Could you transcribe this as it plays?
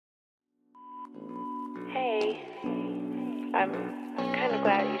I'm kind of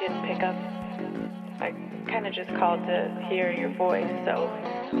glad you didn't pick up. I kind of just called to hear your voice, so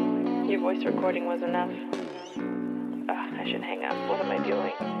your voice recording was enough. I should hang up. What am I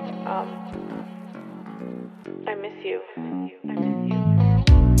doing? I miss you. I miss you.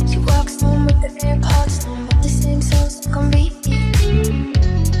 She walks home with the AirPods on, but the same songs can be.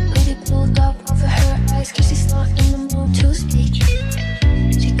 Hoodie pulled up over her eyes, cause she's not in the mood to speak.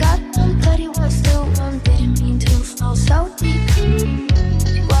 She got one bloody one, still one, didn't mean to fall so deep.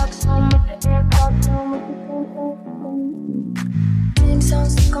 She walks home with the AirPods on, with the same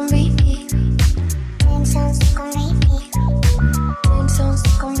songs can be. Same songs can be. Same songs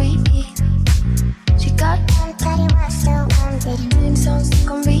can be. She got one bloody one, still one, didn't. Same songs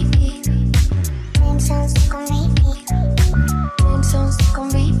can be. Same songs can be. Same songs can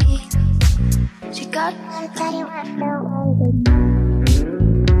be. She got one bloody one, still one, didn't.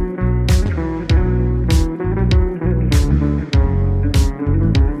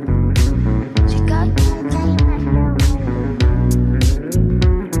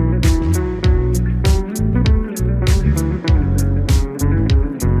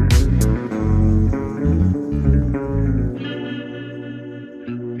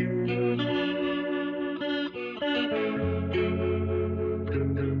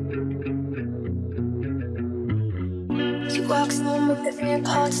 She walks home with the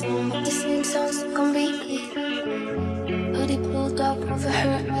AirPods on, but the same songs can be. Hoodie pulled up over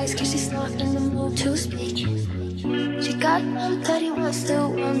her eyes, cause she's not in the mood to speak. She got one bloody one,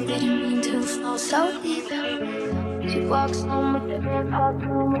 still one, didn't mean to fall so deep. She walks home with the AirPods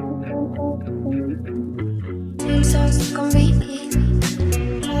on, with the same songs can be.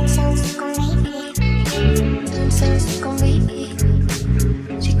 Same songs can be. Same songs can be.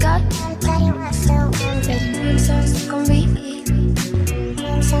 She got one bloody one, still one, didn't. Same songs can be.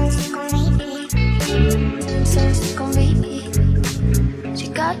 Same songs can be. Same songs can be. She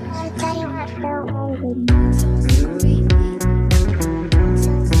got one bloody one, still one, didn't. Same songs can be.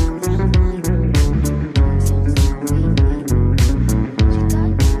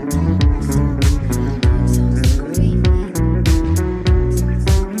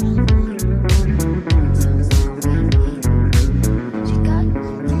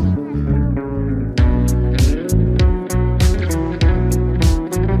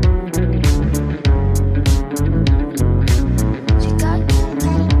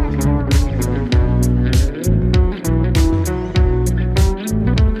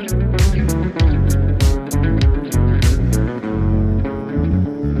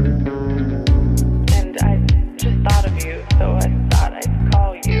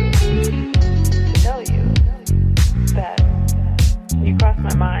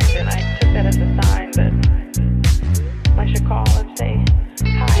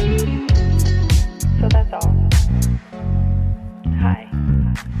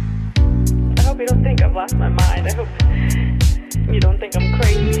 Lost my mind. I hope you don't think I'm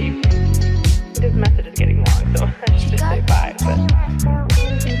crazy. This message is getting long, so I should just say bye. But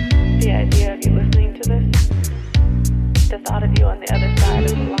the idea of you listening to this, the thought of you on the other side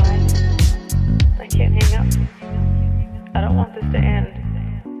of the line, I can't hang up. I don't want this to end.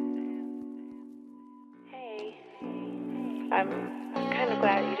 Hey, I'm kind of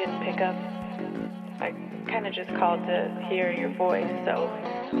glad you didn't pick up. I kind of just called to hear your voice, so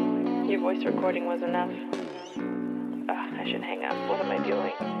your voice recording was enough. I should hang up. What am I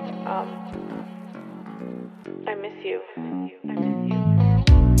doing? I miss you. I miss you.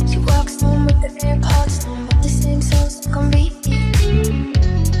 She walks home with the AirPods on, but the same songs can be.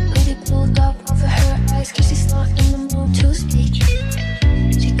 Hoodie pulled up over her eyes, cause she's not in the mood to speak.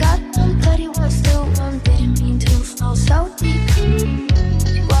 She got one bloody one, still one, didn't mean to fall so deep.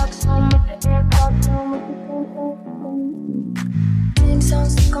 She walks home with the AirPods on, with the same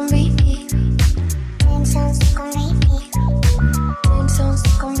songs can be. Same songs can be. Same songs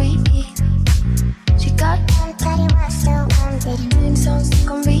can be. She got one bloody one, still one, didn't. Same songs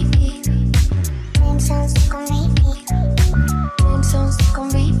can be. Same songs can be. Same songs can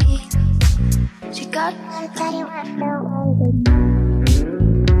be. She got one bloody one, still one, didn't.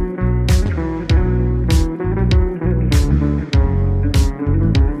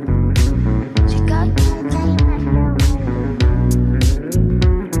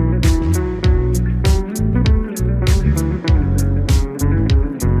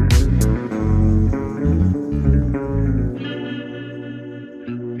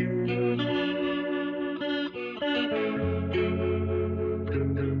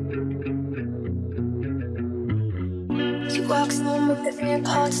 She walks home with the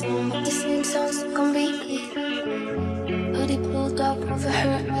AirPods on, but the same songs can be. Hoodie pulled up over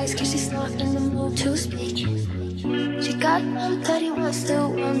her eyes, cause she's not in the mood to speak. She got got one that he wants to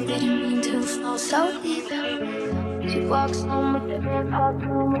one, didn't mean to fall so deep. She walks home with the AirPods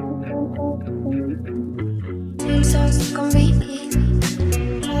on, same songs stuck on repeat.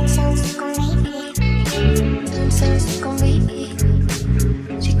 Same songs stuck on repeat. Same songs stuck on repeat.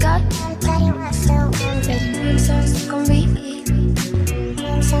 She got one that he wants to one, same songs stuck on repeat.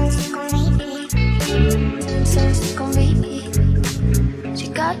 Same songs stuck on repeat. Same songs stuck on repeat. She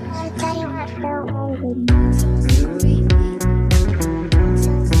got one that he wants to one, same songs stuck on repeat.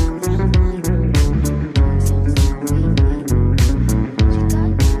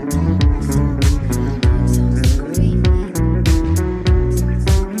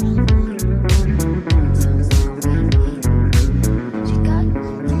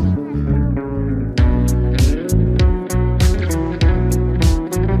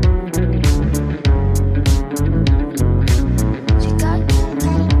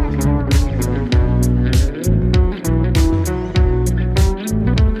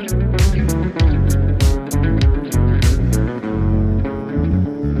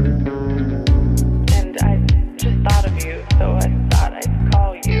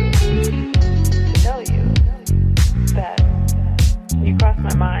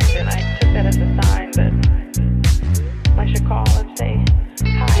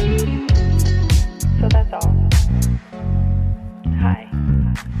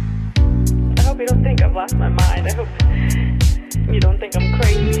 Lost my mind. I hope you don't think I'm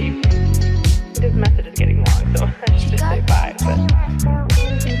crazy. This message is getting long, so I should just say bye. But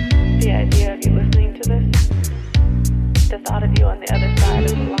the idea of you listening to this, the thought of you on the other side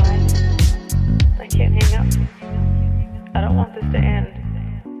of the line, I can't hang up. I don't want this to end.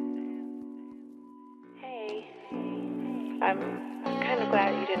 Hey, I'm kind of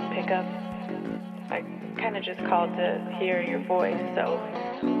glad you didn't pick up. I kind of just called to hear your voice, so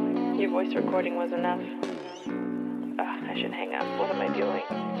your voice recording was enough. I should hang up. What am I doing?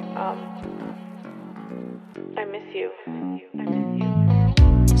 I miss you. I miss you.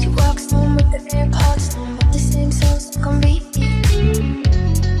 She walks home with the AirPods on, with the same songs stuck on repeat.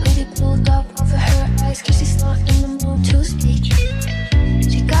 Hoodie pulled up over her eyes, cause she's not in the mood to speak.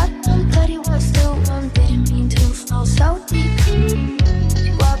 She got one that he wants to one, didn't mean to fall so deep.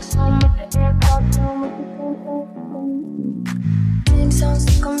 She walks home with the AirPods on, with the same songs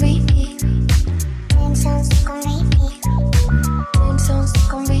stuck on repeat. Same songs stuck on repeat. Same songs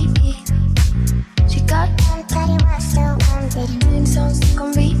stuck on repeat. She got one that he wants to one, same songs stuck on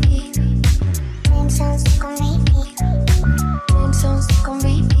repeat. Same songs stuck on repeat. Same songs stuck on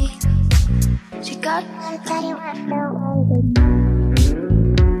repeat. She got one that he wants to one.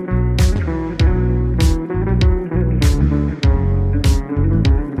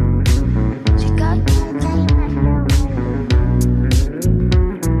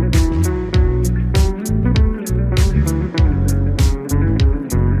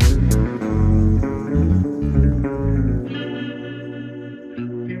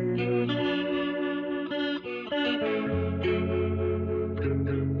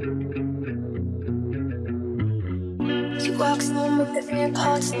 She walks home with the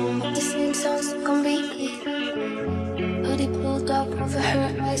AirPods on, with the same songs stuck on repeat. Hoodie pulled up over her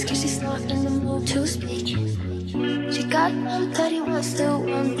eyes, cause she's not in the mood to speak. She got one that he wants to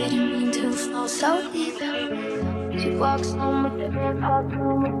one, didn't mean to fall so deep. She walks home with the AirPods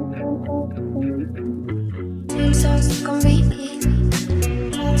on, same songs stuck on repeat.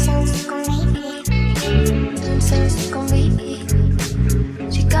 Same songs stuck on repeat. Same songs stuck on repeat.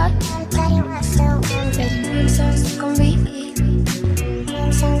 She got one that he wants to one, same songs stuck on repeat.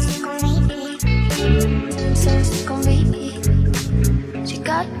 Same songs stuck on repeat. Same songs stuck on repeat. She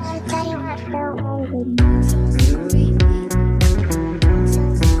got one that he wants to one, same songs stuck on repeat.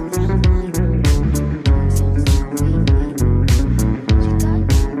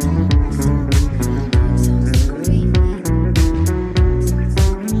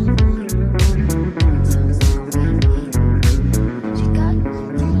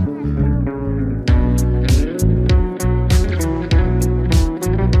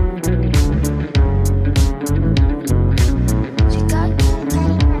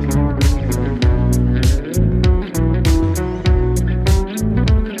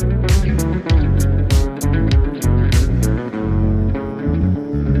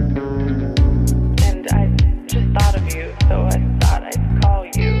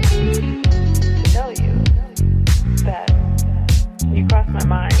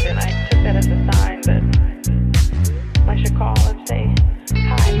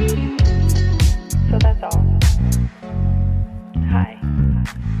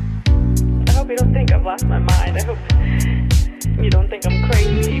 Lost my mind. I hope you don't think I'm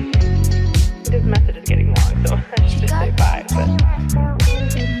crazy. This message is getting long, so I should just say bye.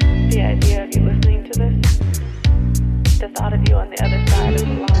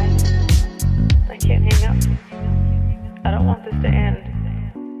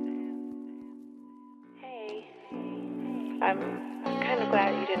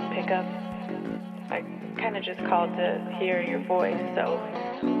 up. I kind of just called to hear your voice, so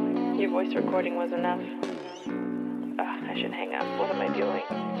your voice recording was enough. I should hang up. What am I doing?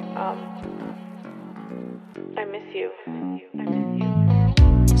 I miss you. I miss you.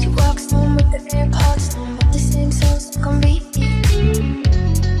 She walks home with the AirPods on, but the same songs on repeat.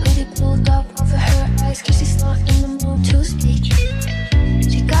 Hoodie pulled up over her eyes, cause she's not in the mood to speak.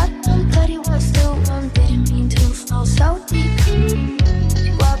 She got one, but he wants to one. Didn't mean to fall so deep.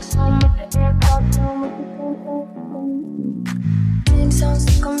 She walks home with the AirPods on, with the same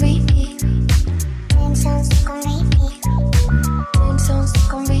songs on repeat. Same songs on repeat. Same songs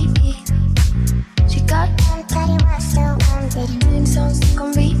on repeat. She got one, but he wants to one. Same songs on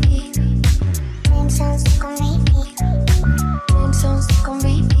repeat. Same songs on repeat. Same songs on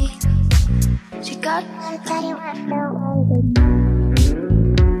repeat. She got one, but he wants to one.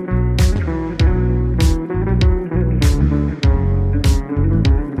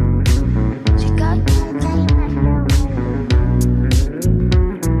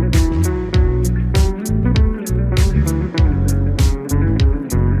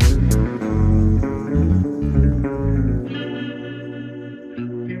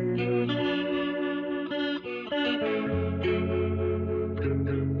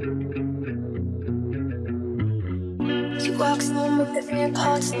 She walks home with the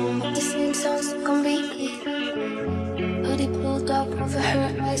AirPods on, with the same songs on repeat. Hoodie pulled up over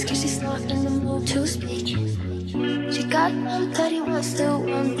her eyes, cause she's not in the mood to speak. She got one, but he wants to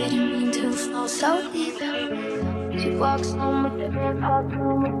one. Didn't mean to fall so deep. She walks home with the AirPods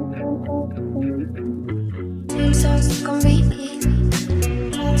on, with the same songs on repeat.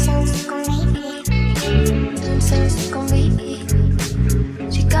 Same songs on repeat. Same songs on repeat.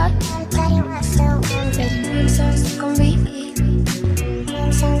 She got one, but he wants to one. Same songs on repeat.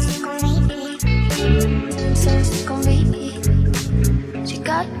 Same songs on repeat. Same songs on repeat. She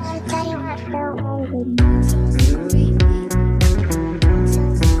got one, but he wants to one. Same songs on repeat.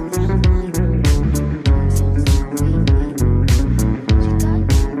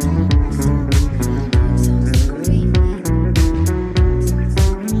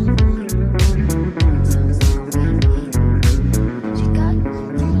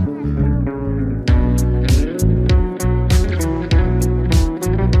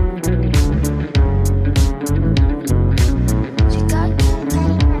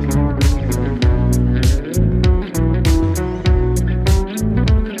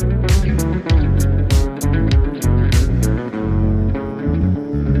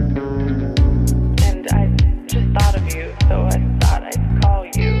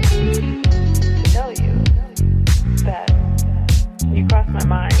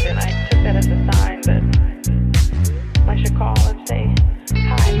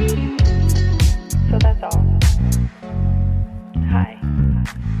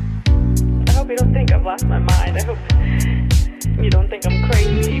 Lost my mind. I hope you don't think I'm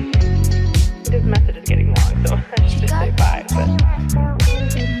crazy. This message is getting long, so I should just say bye. But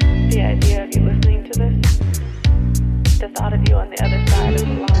the idea of you listening to this, the thought of you on the other side of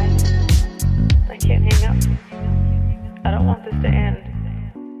the line, I can't hang up. I don't want this to end.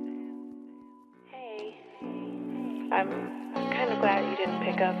 Hey, I'm kind of glad you didn't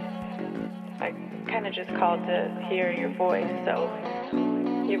pick up. I kind of just called to hear your voice, so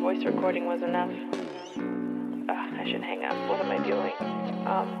your voice recording was enough. I should hang up. What am I doing?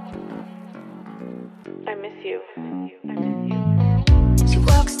 I miss you. I miss you. She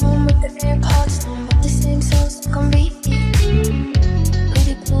walks home with the AirPods on, with the same songs on repeat.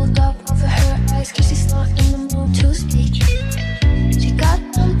 Hoodie pulled up over her eyes, cause she's not in the mood to speak. She got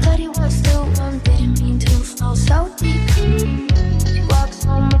one, but he wants to one. Didn't mean to fall so deep. She walks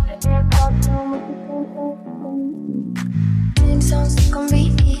home with the AirPods on, with the same songs on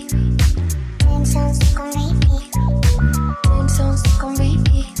repeat. Same songs on repeat. Same songs on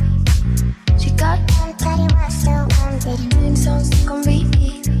repeat. She got one, but he wants to one. Same songs on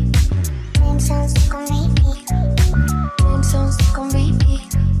repeat. Same songs on repeat. Same songs on repeat.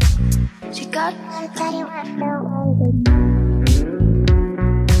 She got one, but he wants to one.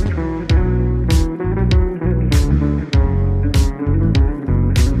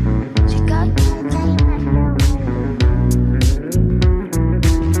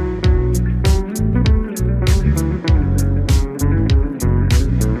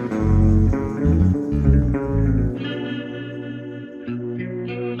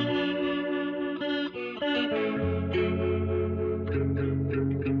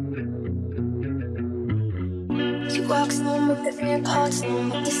 She walks home with the AirPods on,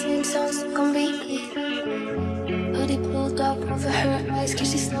 with the same songs on repeat. Hoodie pulled up over her eyes, cause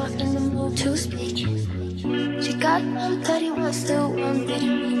she's not in the mood to speak. She got 131 still one,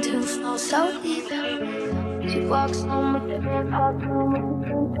 didn't mean to fall so deep. She walks home with the AirPods on,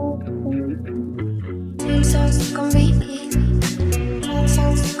 same songs stuck on repeat. Same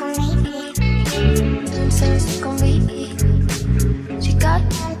songs stuck on repeat. Same songs stuck on repeat. She got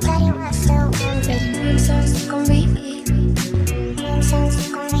 131 still one, same songs stuck on repeat. Same songs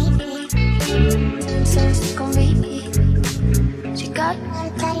stuck on repeat. Same songs stuck on repeat. She got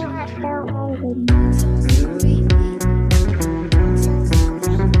 131 still one, same songs stuck on repeat.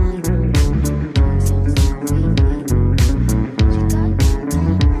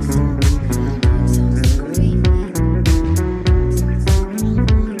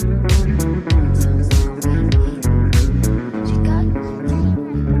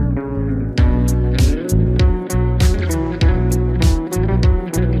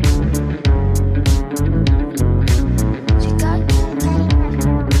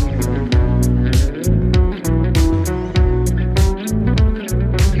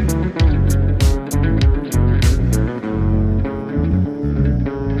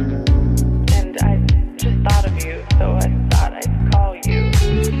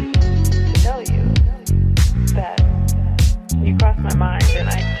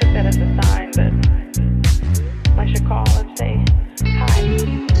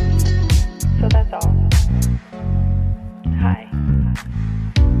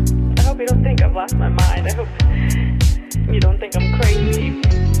 Lost my mind. I hope you don't think I'm crazy.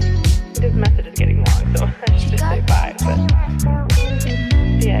 This message is getting long, so I should just say bye. But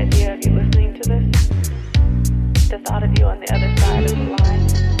the idea of you listening to this, the thought of you on the other side of the line,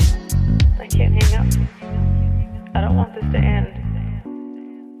 I can't hang up. I don't want this to end.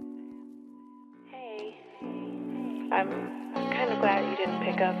 Hey, I'm kind of glad you didn't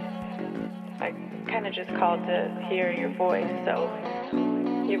pick up. I kind of just called to hear your voice, so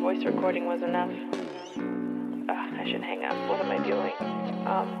your voice recording was enough. I should hang up. What am I doing?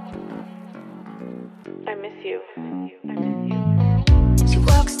 I miss you. I miss you. She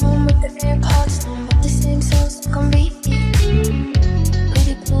walks home with the AirPods on, but the same songs stuck on repeat.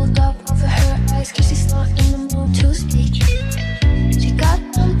 Hoodie pulled up over her eyes, cause she's not in the mood to speak. She got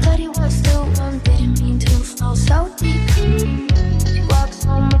 131 still one, didn't mean to fall so deep. She walks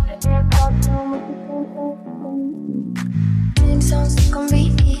home with the AirPods on, with the same songs stuck on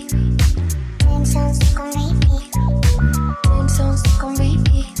repeat. Same songs stuck on repeat. Same songs stuck on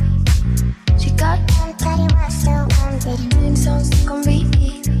repeat. She got 131 still one, same songs stuck on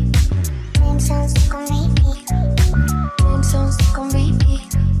repeat. Same songs stuck on repeat. Same songs stuck on repeat.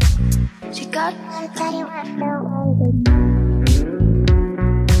 She got 131 still one.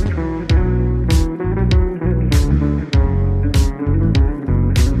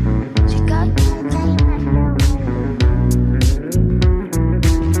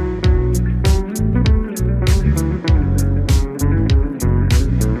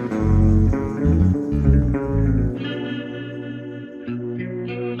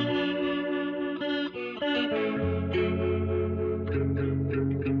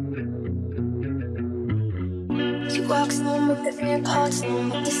 She walks home with the AirPods on,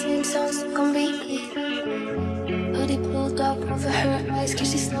 but the same songs stuck on repeat. Hoodie pulled up over her eyes, cause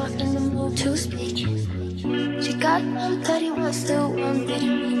she's not in the mood to speak. She got 131 still one,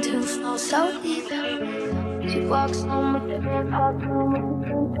 didn't mean to fall so deep. She walks home with the AirPods on,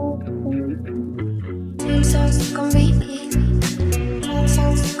 same songs stuck on repeat. Same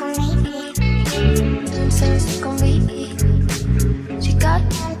songs stuck on repeat. Same songs stuck on repeat. She got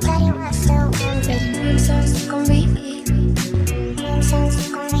 131 still one, same songs stuck on repeat. Same songs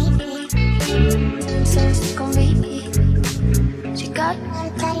stuck on repeat. Same songs stuck on repeat. She got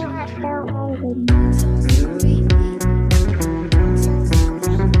 131 still one, same songs stuck on repeat.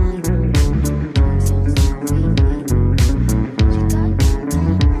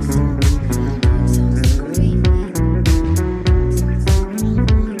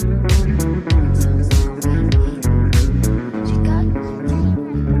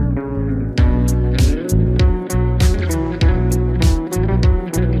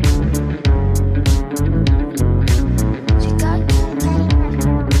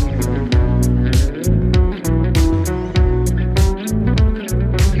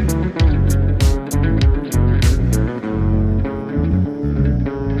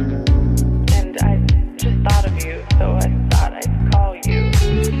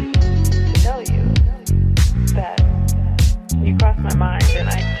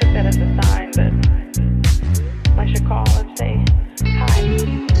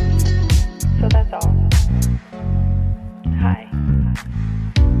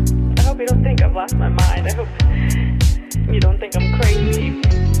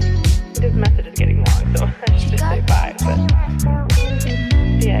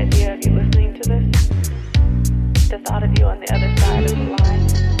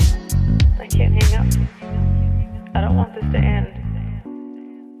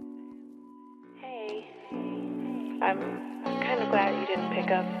 I'm kind of glad you didn't pick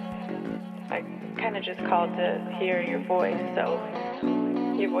up. I kind of just called to hear your voice, so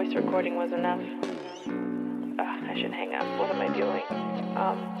your voice recording was enough. I should hang up. What am I doing?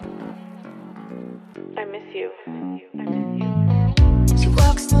 I miss you. I miss you. She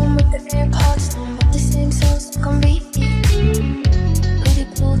walks home with the AirPods on, but the same songs on repeat. Hoodie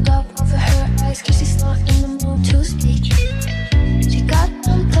pulled up over her eyes, cause she's not in the mood to speak. She got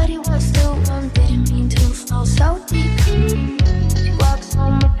one bloody one, still one, didn't mean to fall so deep. She walks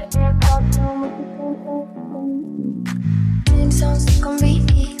home with the AirPods on, with the same songs on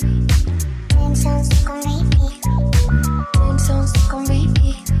repeat. Same songs on repeat. Same songs on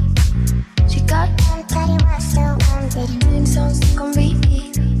repeat. She got one bloody one, still one, didn't. Same songs on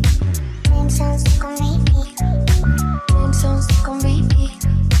repeat. Same songs on repeat. Same songs on repeat.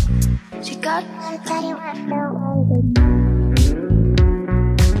 She got one bloody one, still one, didn't.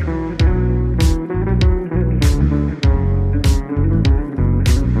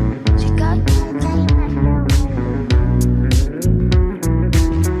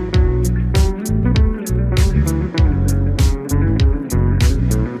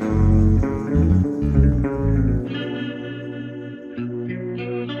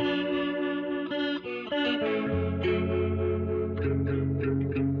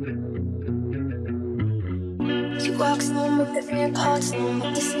 She walks home with the AirPods on,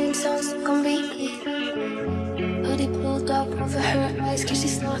 with the same songs on repeat. Hoodie pulled up over her eyes, cause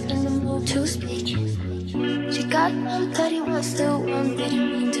she's not in the mood to speak. She got one bloody one, still one,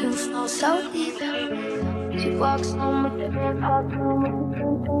 didn't mean to fall so deep. She walks home with the AirPods on, with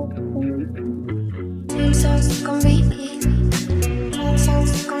the same songs on repeat. Same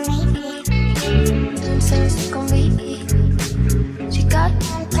songs on repeat. Same songs on repeat. She got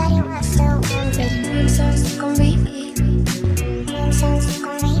one bloody one, still one, didn't. Same songs on repeat. Same songs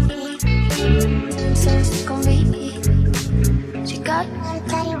on repeat. Same songs on repeat. She got one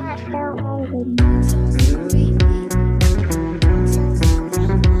bloody one, still one, didn't. Same songs on repeat.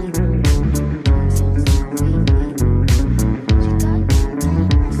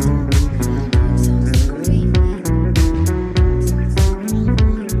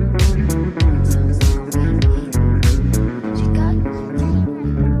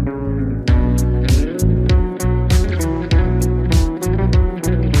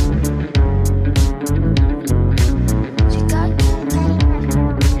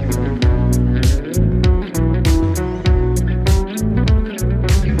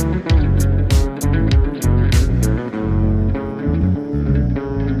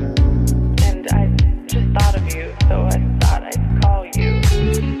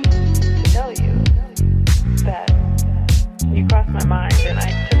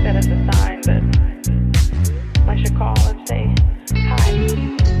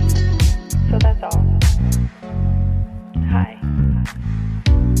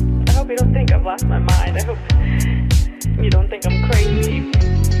 Lost my mind. I hope you don't think I'm crazy.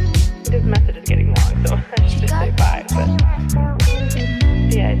 This message is getting long, so I should just say bye. But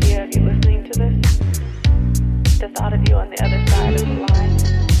the idea of you listening to this, the thought of you on the other side of the line,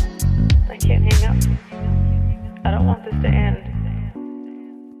 I can't hang up. I don't want this to end.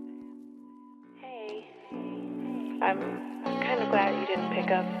 Hey, I'm kind of glad you didn't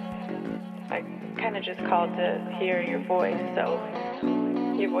pick up. I kind of just called to hear your voice, so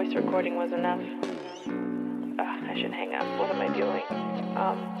your voice recording was enough. I should hang up. What am I doing?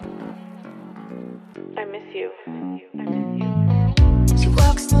 I miss you. I miss you. She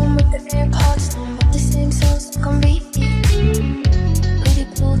walks home with the AirPods on, with the same songs on repeat. Hoodie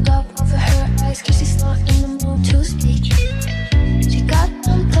pulled up over her eyes, cause she's not in the mood to speak. She got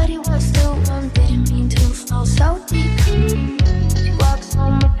one bloody one, still one, didn't mean to fall so deep. She walks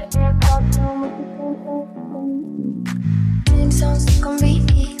home with the AirPods on, with the same songs on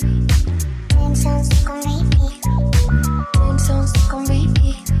repeat. Same songs on repeat. Same songs on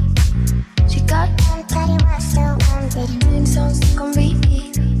repeat. She got one bloody one, still one, didn't. Same songs on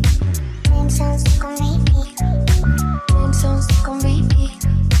repeat. Same songs on repeat. Same songs on repeat.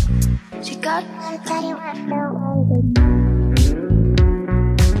 She got one bloody one, still one, didn't.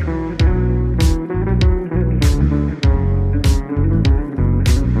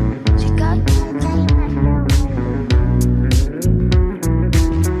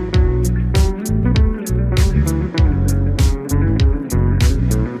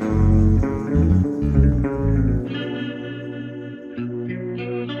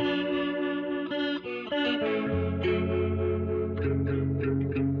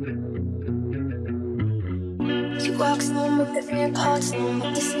 She walks home with the AirPods on,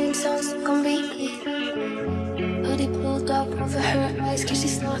 with the same songs on repeat. Hoodie pulled up over her eyes, cause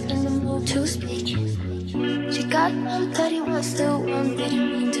she's not in the mood to speak. She got 131 still one,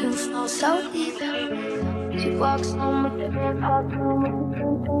 didn't mean to fall so deep. She walks home with the AirPods on,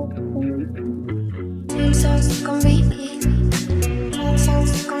 same songs stuck on repeat. Same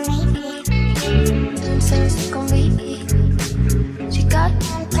songs stuck on repeat. Same songs stuck on repeat. She got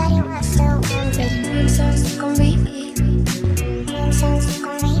 131 still one, same songs stuck on repeat. Same songs stuck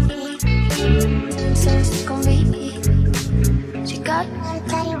on repeat. Same songs stuck on repeat. She got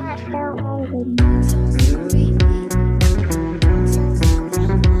 131 still one, same songs stuck on repeat.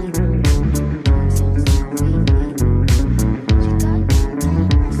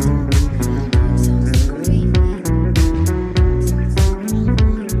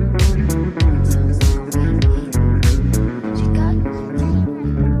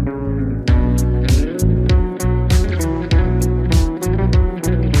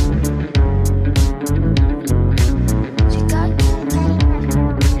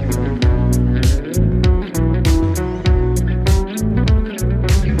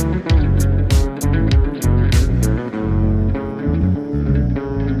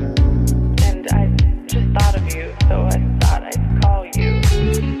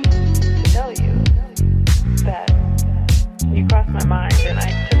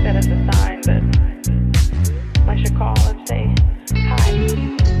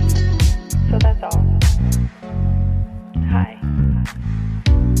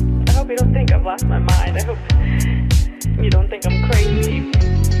 Lost my mind. I hope you don't think I'm crazy.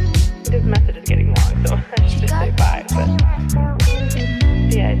 This message is getting long, so I should just say bye. But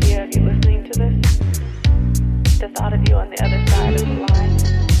the idea of you listening to this, the thought of you on the other side of the line,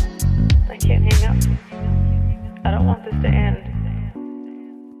 I can't hang up. I don't want this to end.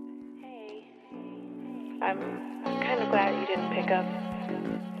 Hey, I'm kind of glad you didn't pick up.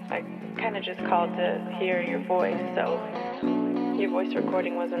 I kind of just called to hear your voice, so your voice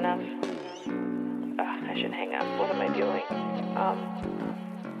recording was enough. I should hang up. What am I doing?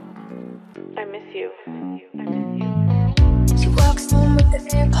 I miss you. I miss you. She walks home with the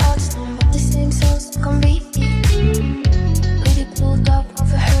AirPods on, but the same songs stuck on repeat. Hoodie pulled up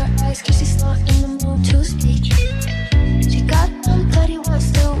over her eyes, cause she's not in the mood to speak. She got 131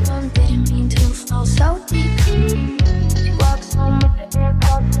 still one, didn't mean to fall so deep. She walks home with the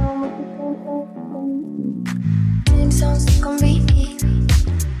AirPods on, with the same songs stuck on repeat.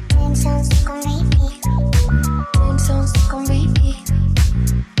 Same songs stuck on repeat. Same songs stuck on repeat.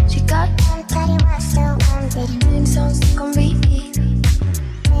 She got 131 still one, same songs stuck on repeat.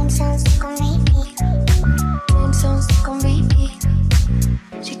 Same songs stuck on repeat. Same songs stuck on repeat.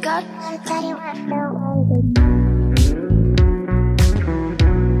 She got 131 still one.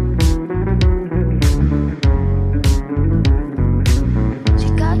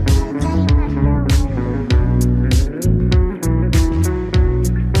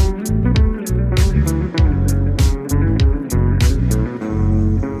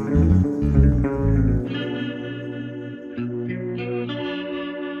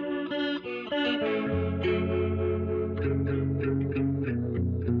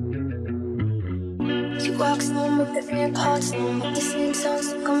 She walks home with the AirPods on, but the same songs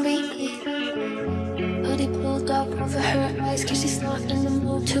stuck on repeat. Hoodie pulled up over her eyes, cause she's not in the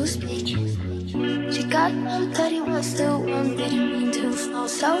mood to speak. She got 131 still one, didn't mean to fall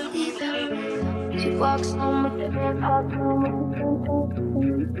so deep. She walks home with the AirPods on,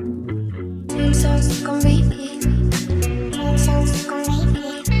 same songs stuck on repeat. Same songs stuck on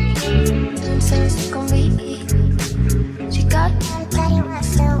repeat. Same songs stuck on repeat. She got 131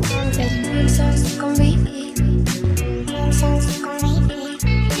 still one, same songs stuck on repeat. Same songs stuck on repeat.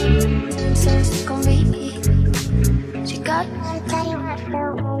 Same songs stuck on repeat. She got 131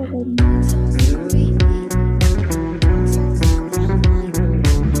 still one, same songs stuck on repeat.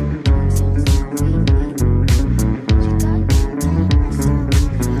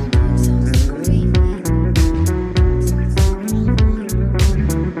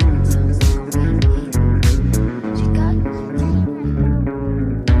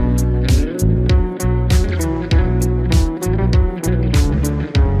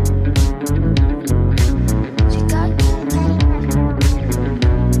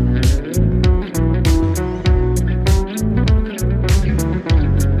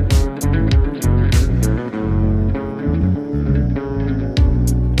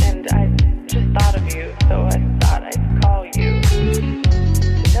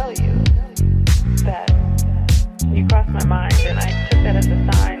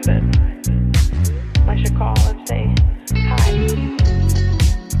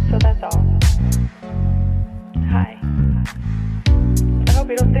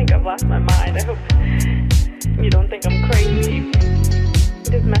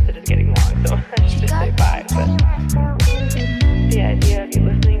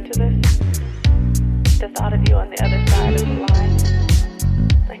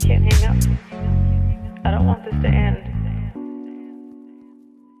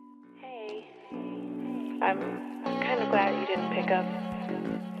 I'm kind of glad you didn't pick up.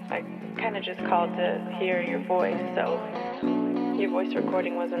 I kind of just called to hear your voice, so your voice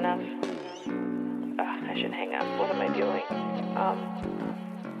recording was enough. I should hang up. What am I doing?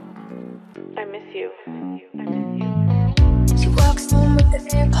 I miss you. I miss you. She walks home with the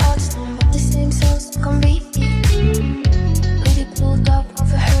AirPods on, with the same songs on repeat. Hoodie pulled up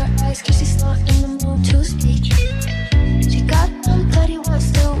over her eyes, cause she's not in the mood to speak. She got them bloody ones,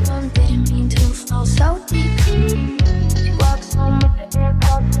 still one, didn't mean to fall so deep. She walks home with the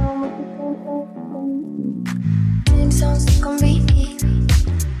AirPods on, with the same songs on repeat.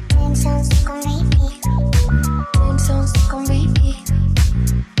 Same songs on repeat. Same songs on repeat.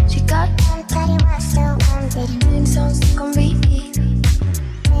 She got them bloody ones, still one, same songs on repeat.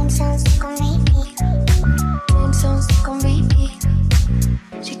 Same songs on repeat. Same songs on repeat.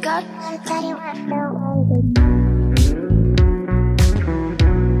 She got them bloody ones, still one.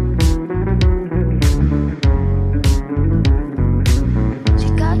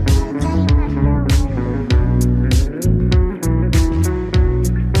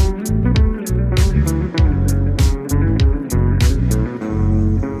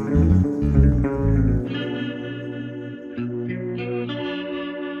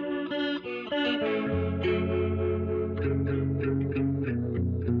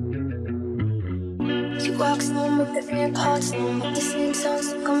 She walks home with the AirPods on, with the same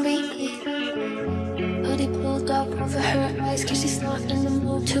songs on repeat. Hoodie pulled up over her eyes, cause she's not in the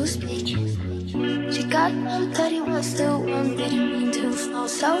mood to speak. She got them bloody ones, still one, didn't mean to fall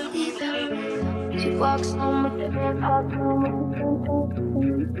so deep. She walks home with the AirPods on,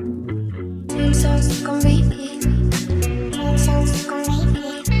 with the same songs on repeat. Same songs on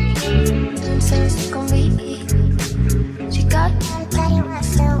repeat. Same songs on repeat. She got them bloody ones,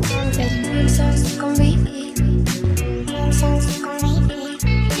 still one, same songs on repeat. Same songs on repeat.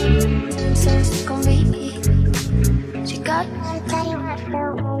 Same songs on repeat. She got them bloody ones,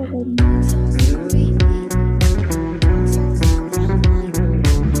 still one, same songs on repeat.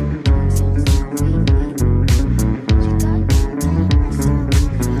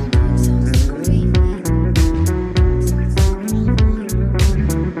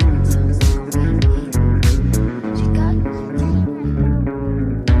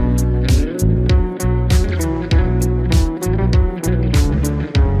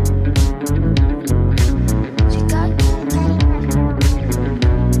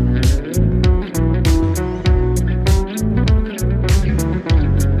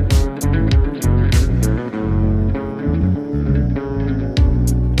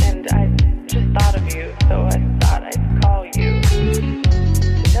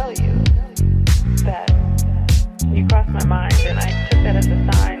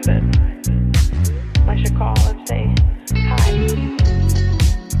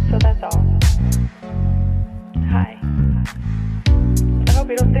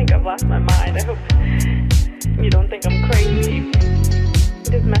 Lost my mind. I hope you don't think I'm crazy.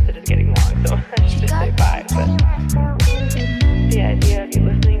 This message is getting long, so I should just say bye. But the idea of you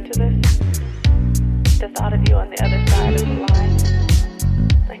listening to this, the thought of you on the other side of the line,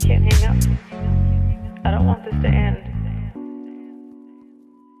 I can't hang up. I don't want this to end.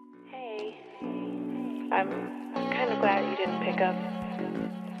 Hey, I'm kind of glad you didn't pick up.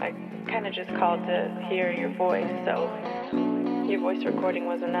 I kind of just called to hear your voice, so your voice recording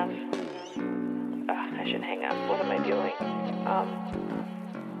was enough. I should hang up. What am I doing?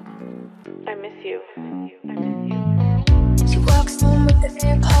 I miss you. I miss you. She walks home with the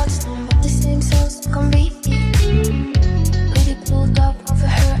AirPods on, with the same songs on repeat. Hoodie pulled up over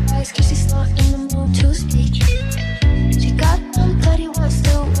her eyes, cause she's not in the mood to speak. She got them bloody ones,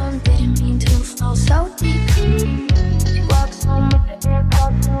 still one, didn't mean to fall so deep. She walks home with the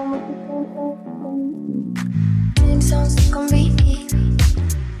AirPods on, with the same songs on repeat.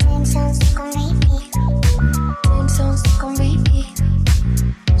 Same songs on repeat. Same songs on repeat.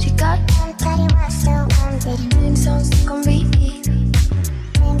 She got them bloody ones, still one, same songs on repeat.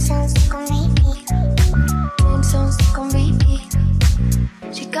 Same songs on repeat. Same songs on repeat.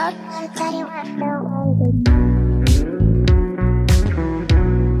 She got them bloody ones, still one.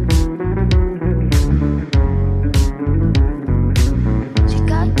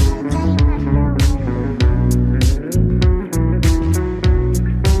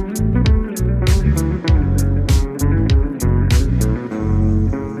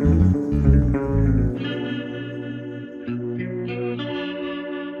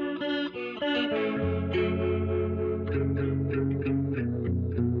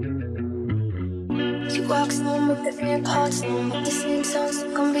 She walks home with the AirPods on, with the same songs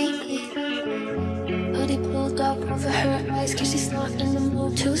on repeat. Hoodie pulled up over her eyes, cause she's not in the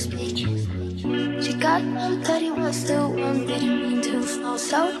mood to speak. She got one that he wants to one, didn't mean to fall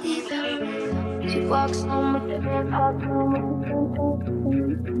so deep. She walks home with the AirPods on,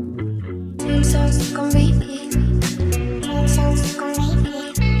 same songs stuck on repeat. Same songs stuck on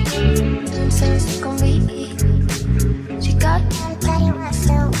repeat. Same songs stuck on repeat. She got one that he wants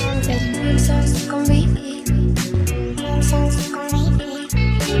to one, same songs stuck on repeat. Same songs stuck on repeat.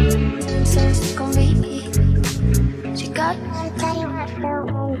 Same songs stuck on repeat. She got one that he wants to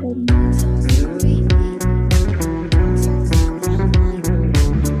one, same songs stuck on repeat.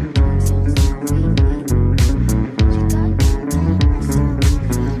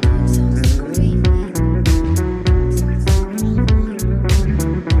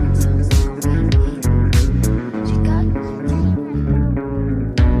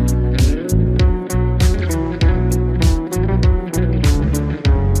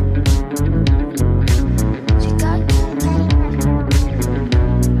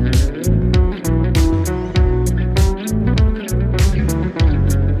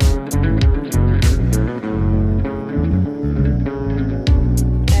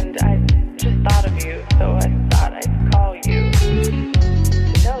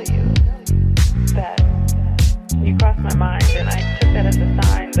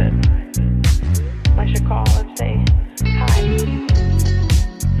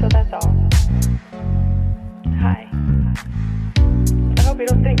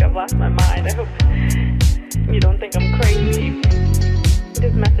 Lost my mind. I hope you don't think I'm crazy.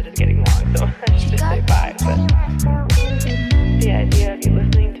 This message is getting long, so I should just say bye. But the idea of you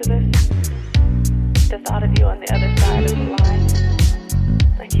listening to this, the thought of you on the other side of the line,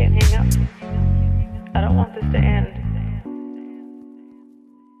 I can't hang up. I don't want this to end.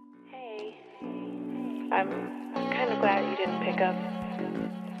 Hey, I'm kind of glad you didn't pick up.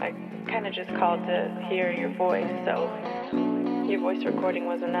 I kind of just called to hear your voice, so your voice recording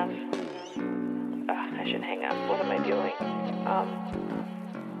was enough. I should hang up. What am I doing?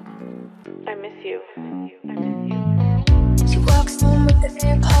 I miss you. I miss you. She walks home with the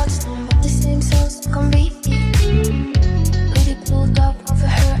AirPods on, but the same songs stuck on repeat. Hoodie pulled up over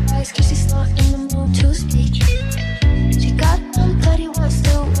her eyes, cause she's not in the mood to speak. She got one that he wants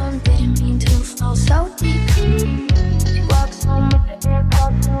to one, didn't mean to fall so deep. She walks home with the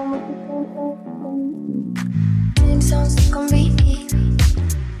AirPods on, with the same songs stuck on repeat.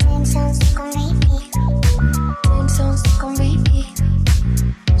 Same songs stuck on repeat. Same songs stuck on repeat.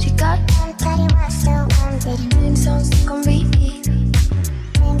 She got one that he wants to one, same songs stuck on repeat.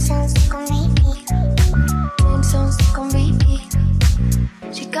 Same songs stuck on repeat. Same songs stuck on repeat.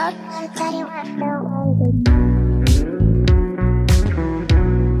 She got one that he wants to one.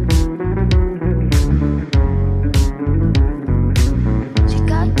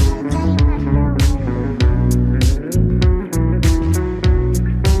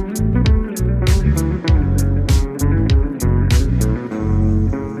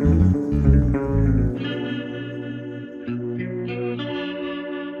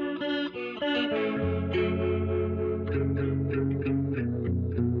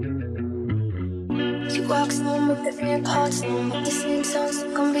 She walks home with the AirPods on, but the same songs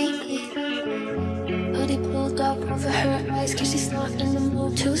stuck on repeat. Hoodie pulled up over her eyes, cause she's not in the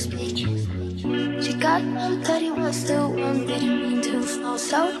mood to speak. She got one that he wants to one, didn't mean to fall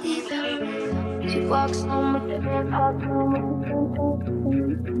so deep. She walks home with the AirPods on,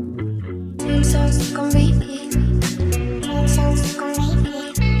 same songs stuck on repeat. Same songs stuck on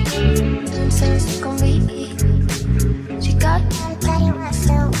repeat. Same songs stuck on repeat. She got one that he wants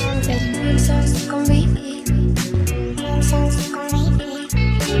to one, same songs stuck on repeat. Same songs stuck on repeat.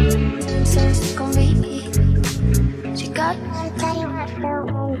 Same songs stuck on repeat. She got one that he wants to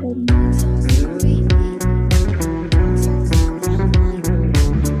one, same songs stuck on repeat.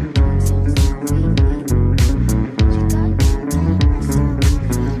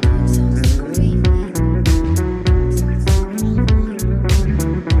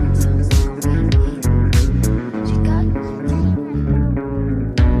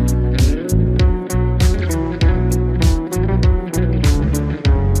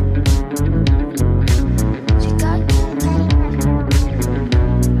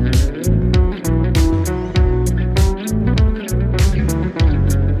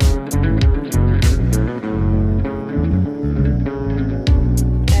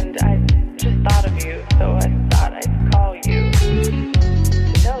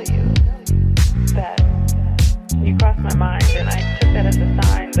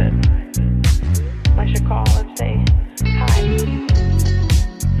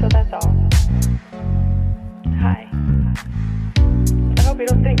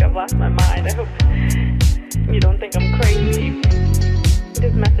 Lost my mind. I hope you don't think I'm crazy.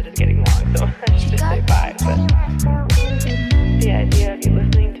 This message is getting long, so I should just say but the idea of you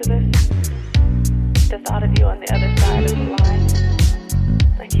listening to this, the thought of you on the other side of the line,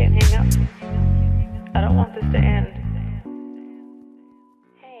 I can't hang up. I don't want this to end.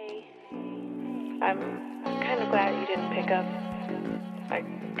 Hey, I'm kind of glad you didn't pick up. I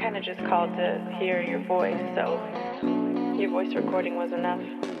kind of just called to hear your voice, so your voice recording was enough.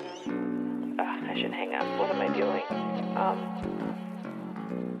 I should hang up. What am I doing?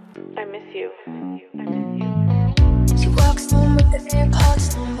 I miss you. I miss you. She walks home with the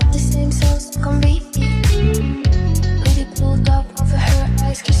AirPods on, but the same songs on repeat. Hoodie pulled up over her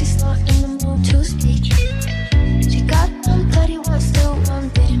eyes, cause she's not in the mood to speak. She got one bloody one, still one,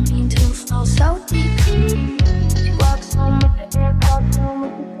 didn't mean to fall so deep. She walks home with the AirPods on,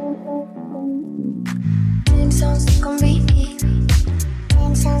 with the same songs on repeat.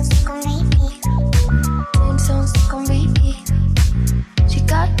 Same songs on repeat. Same songs on repeat. She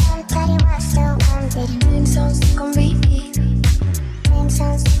got one bloody one, still one, same songs on repeat. Same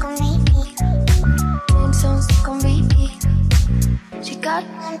songs on repeat. Same songs on repeat. She got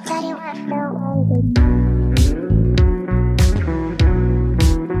one bloody one, still one.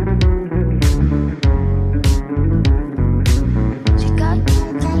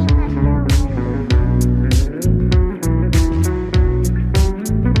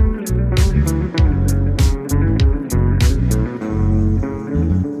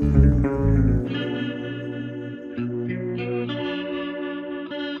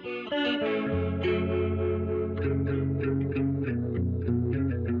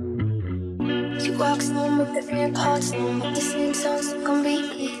 She walks home with the AirPods on, but the same songs on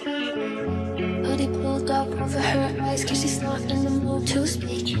repeat. Hoodie pulled up over her eyes, cause she's not in the mood to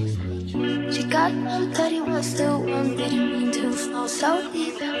speak. She got one bloody one, still one, didn't mean to fall so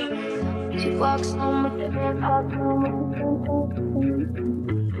deep. She walks home with the AirPods on,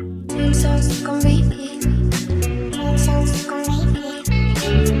 same songs on repeat. Same songs on repeat.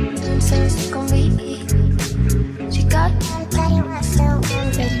 Same songs on repeat. She got one bloody one, still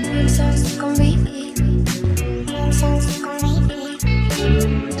one, same songs on repeat. Same songs on repeat.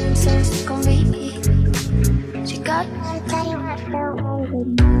 Same songs on repeat. She got one bloody one, still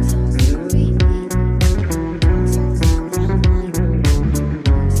one, same songs on repeat.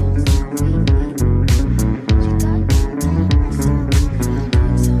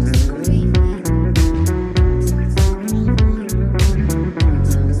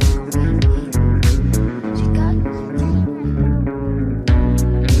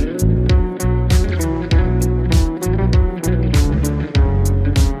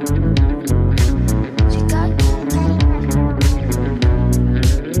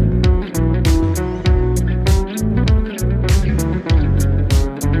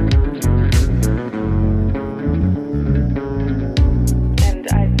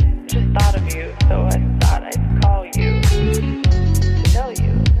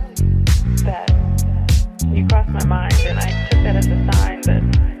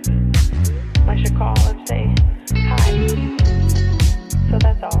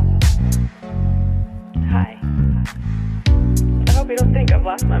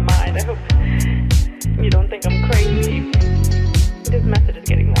 Lost my mind. I hope you don't think I'm crazy. This message is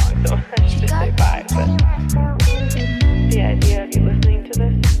getting long, so I should just say bye. But the idea of you listening to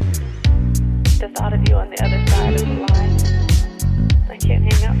this, the thought of you on the other side of the line, I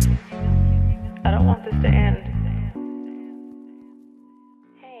can't hang up. I don't want this to end.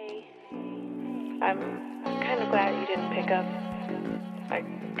 Hey, I'm kind of glad you didn't pick up. I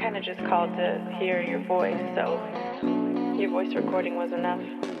kind of just called to hear your voice, so your voice recording was enough.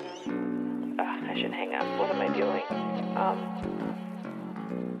 I should hang up. What am I doing?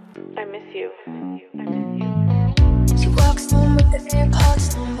 I miss you. I miss you. She walks home with the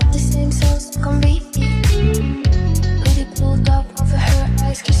AirPods on, but the same songs on repeat. Hoodie pulled up over her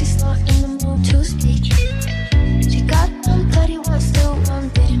eyes, cause she's not in the mood to speak. She got one bloody one, still one,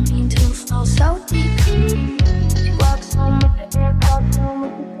 didn't mean to fall so deep. She walks home with the AirPods on,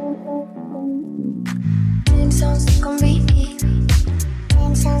 with the same songs on repeat.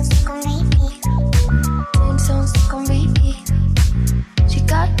 Same songs on repeat. Same songs on repeat. She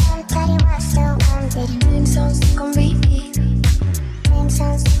got one bloody one, still one, same songs on repeat. Same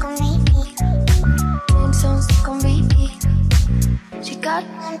songs on repeat. Same songs on repeat. She got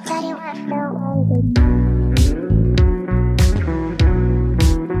one bloody one, still one.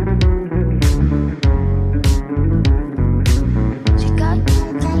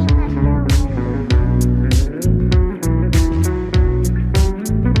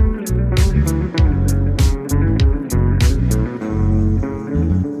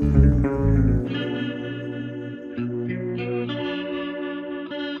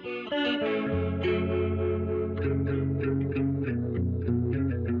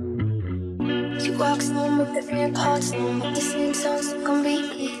 walks home with the AirPods on, with the same songs stuck on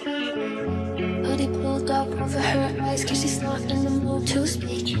repeat. Hoodie pulled up over her eyes, cause she's not in the mood to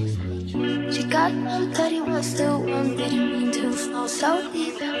speak. She got one that he wants to one, didn't mean to fall so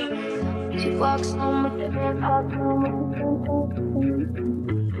deep. She walks home with the AirPods on,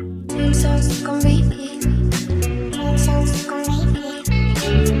 same songs stuck on repeat. Same songs stuck on repeat.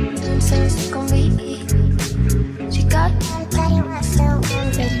 Same songs stuck on repeat. She got one that he wants to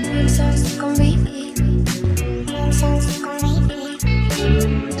one, same songs stuck on repeat. Same songs stuck on repeat.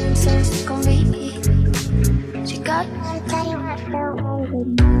 Same songs stuck on repeat. She got one that he wants to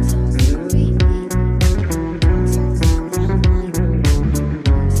one, same songs stuck on repeat.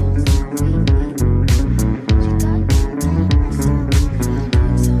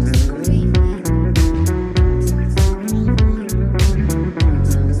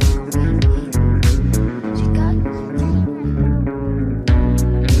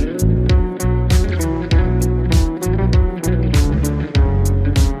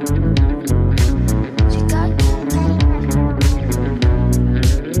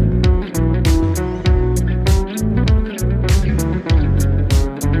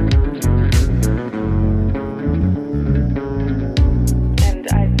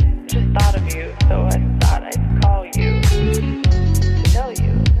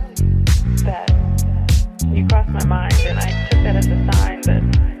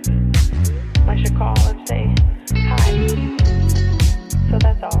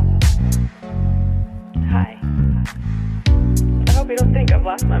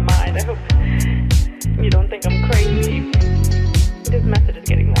 Lost my mind. I hope you don't think I'm crazy. This message is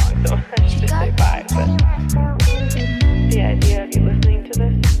getting long, so I should just say bye. But the idea of you listening to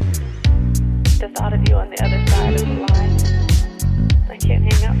this, the thought of you on the other side of the line, I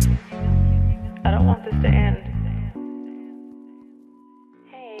can't hang up. I don't want this to end.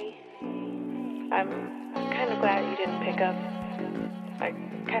 Hey, I'm kind of glad you didn't pick up. I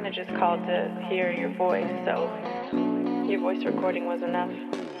kind of just called to hear your voice, so your voice recording was enough.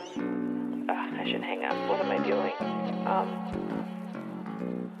 I should hang up. What am I doing?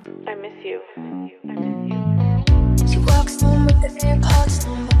 I miss you. I miss you. She walks home with the AirPods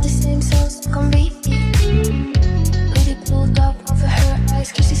on, with the same songs stuck on repeat. Hoodie pulled up over her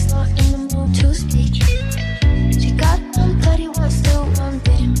eyes, cause she's not in the mood to speak. She got one that he wants to one,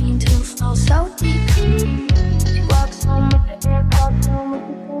 didn't mean to fall so deep. She walks home with the AirPods on, with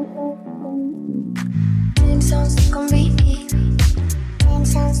the same songs stuck on repeat. Same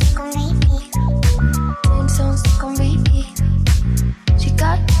songs stuck on repeat. Same songs stuck on repeat. She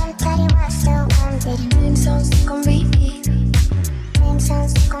got one that he wants to one, same songs stuck on repeat. Same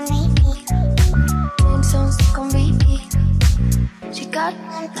songs stuck on repeat. Same songs stuck on repeat. She got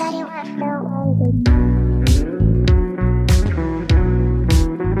one that he wants to one.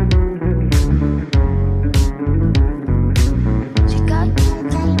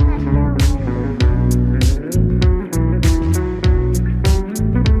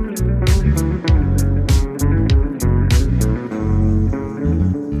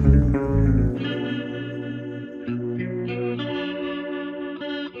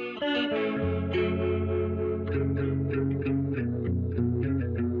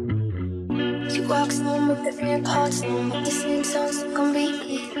 She walks home with the AirPods on, with the same songs stuck on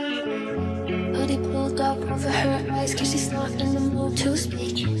repeat. Hoodie pulled up over her eyes, cause she's not in the mood to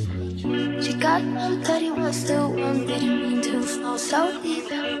speak. She got one that he wants to one, didn't mean to fall so deep.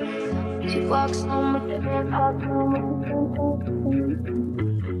 She walks home with the AirPods on,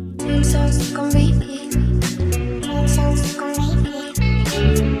 same songs stuck on repeat. Same songs stuck on repeat.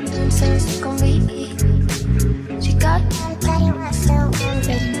 Same songs stuck on repeat. She got one that he wants to one,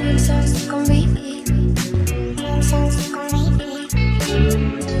 same songs stuck on repeat. Same songs stuck on repeat.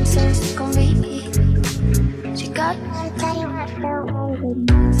 Same songs stuck on repeat. She got one that he wants to one,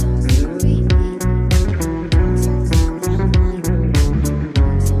 same songs stuck on repeat.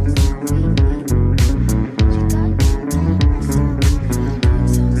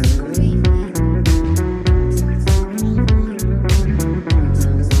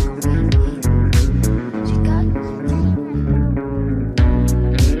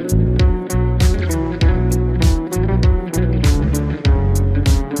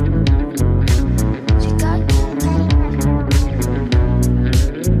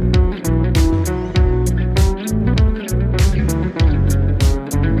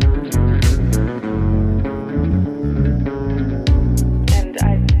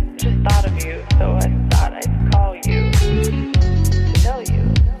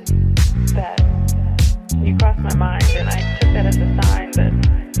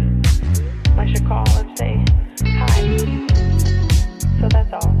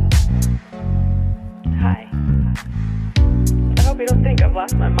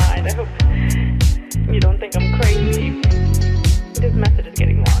 lost my mind. I hope you don't think I'm crazy. This message is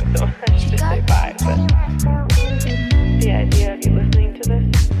getting long, so I should just say bye. But the idea of you listening to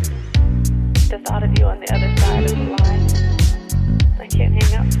this, the thought of you on the other side of the line, I can't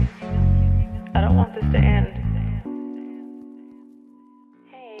hang up. I don't want this to end.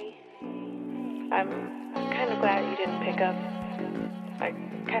 Hey, I'm kind of glad you didn't pick up. I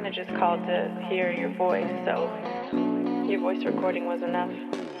kind of just called to hear your voice, so your voice recording was enough.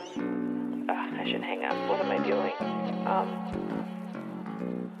 I should hang up. What am I doing?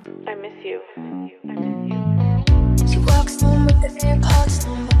 I miss you. I miss you. She walks home with the AirPods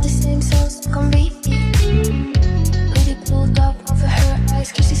on, but the same songs on repeat. Hoodie pulled up over her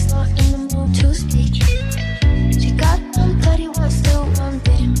eyes, cause she's not in the mood to speak. She got one, but he wants still one.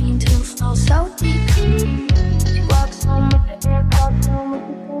 Didn't mean to fall so deep. She walks home with the AirPods on, with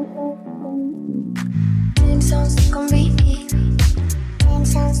the same songs on repeat. Same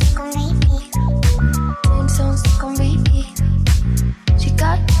songs on repeat. Same songs on repeat. She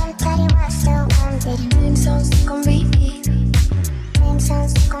got one, but he wants still one. Same songs on repeat. Same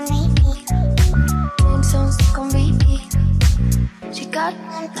songs on repeat. Same songs on repeat. She got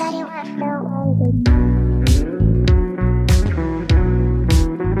one, but he wants still one.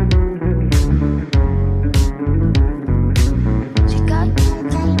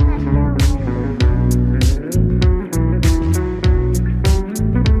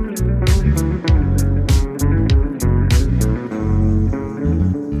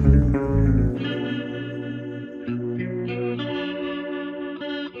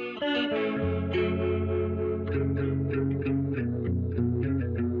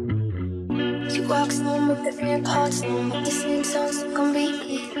 She walks home with the AirPods on, with the same songs on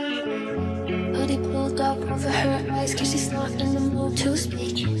repeat. Hoodie pulled up over her eyes, cause she's not in the mood to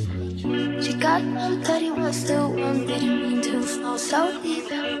speak. She got one, but he wants still one. Didn't mean to fall so deep.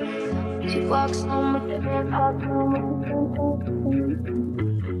 She walks home with the AirPods on,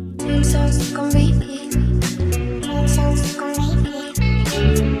 same songs on repeat. Same songs on repeat.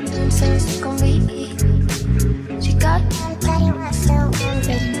 Same songs on repeat. She got one, but he wants still one.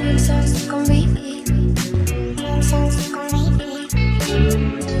 Same songs on repeat. Same songs on repeat.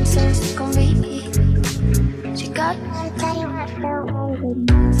 Same songs on repeat. She got one, but he wants still one.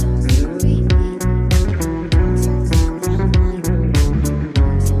 Same songs on repeat.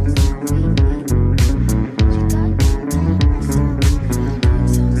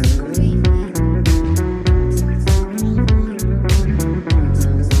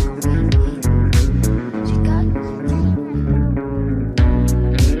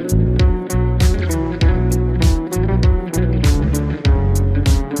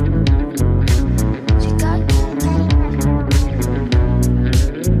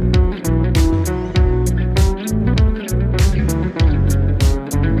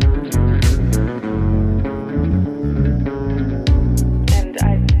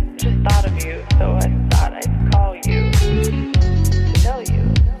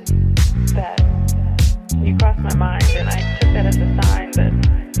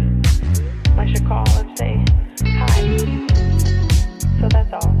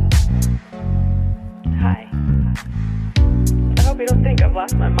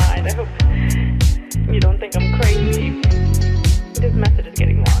 Lost my mind. I hope you don't think I'm crazy. This message is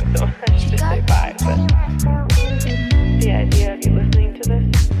getting long, so I should just say bye. But the idea of you listening to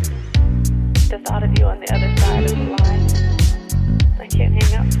this, the thought of you on the other side of the line, I can't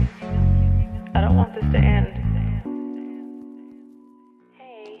hang up. I don't want this to end.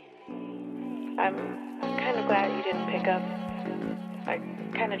 Hey, I'm kind of glad you didn't pick up. I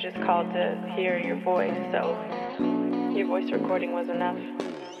kind of just called to hear your voice, so your voice recording was enough.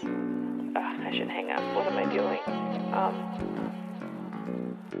 I should hang up. What am I doing?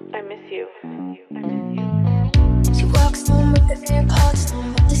 I miss you. I miss you. She walks home with the AirPods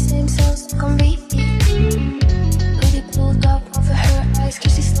on, with the same songs on repeat. Hoodie pulled up over her eyes,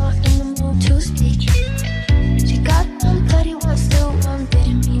 cause she's not in the mood to speak. She got one, but he wants still one.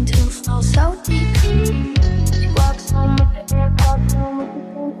 Didn't mean to fall so deep. She walks home with the AirPods on, with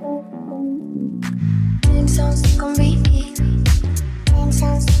the same songs on repeat. Same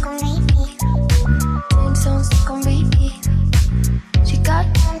songs on repeat. Same songs on repeat. She got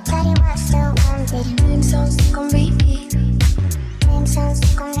one, but he wants still one. Same songs on repeat. Same songs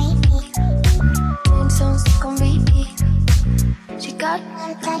on repeat. Same songs on repeat. She got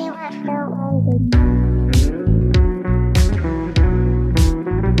one, but he wants still one.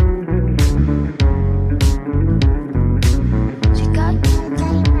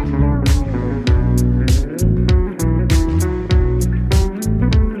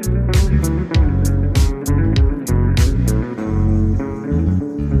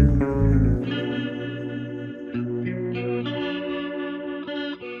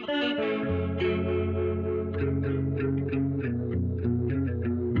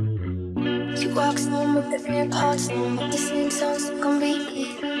 walks home with different parts on, but the same sounds can be.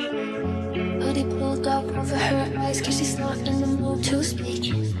 Hoodie pulled up over her eyes, cause she's not in the mood to speak.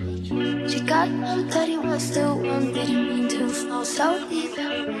 She got one that he wants to one, didn't mean to fall so deep.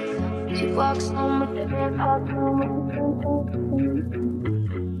 She walks home with different parts on,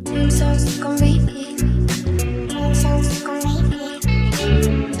 same sounds can be. Same sounds can be.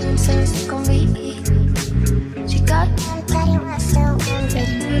 Same sounds can be. She got one that he wants to one,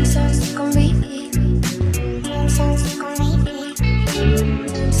 same sounds can be. Same sounds can be.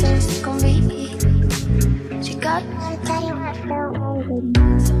 Same sounds can be. She got one that he wants to one,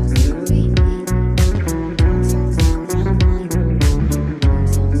 same sounds can be.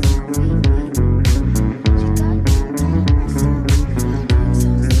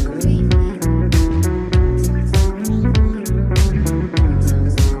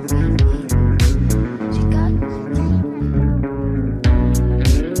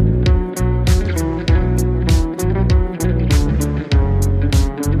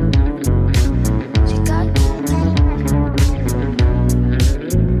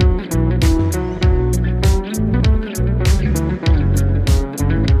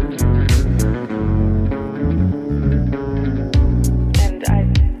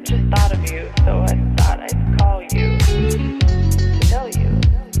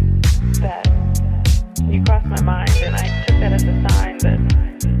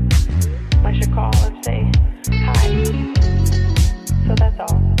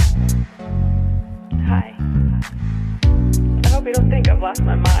 Lost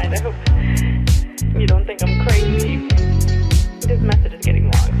my mind. I hope you don't think I'm crazy. This message is getting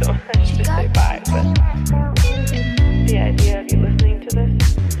long, so I should just say bye. But the idea of you listening to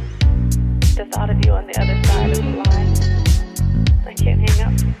this, the thought of you on the other side of the line, I can't hang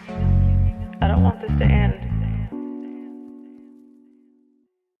up. I don't want this to end.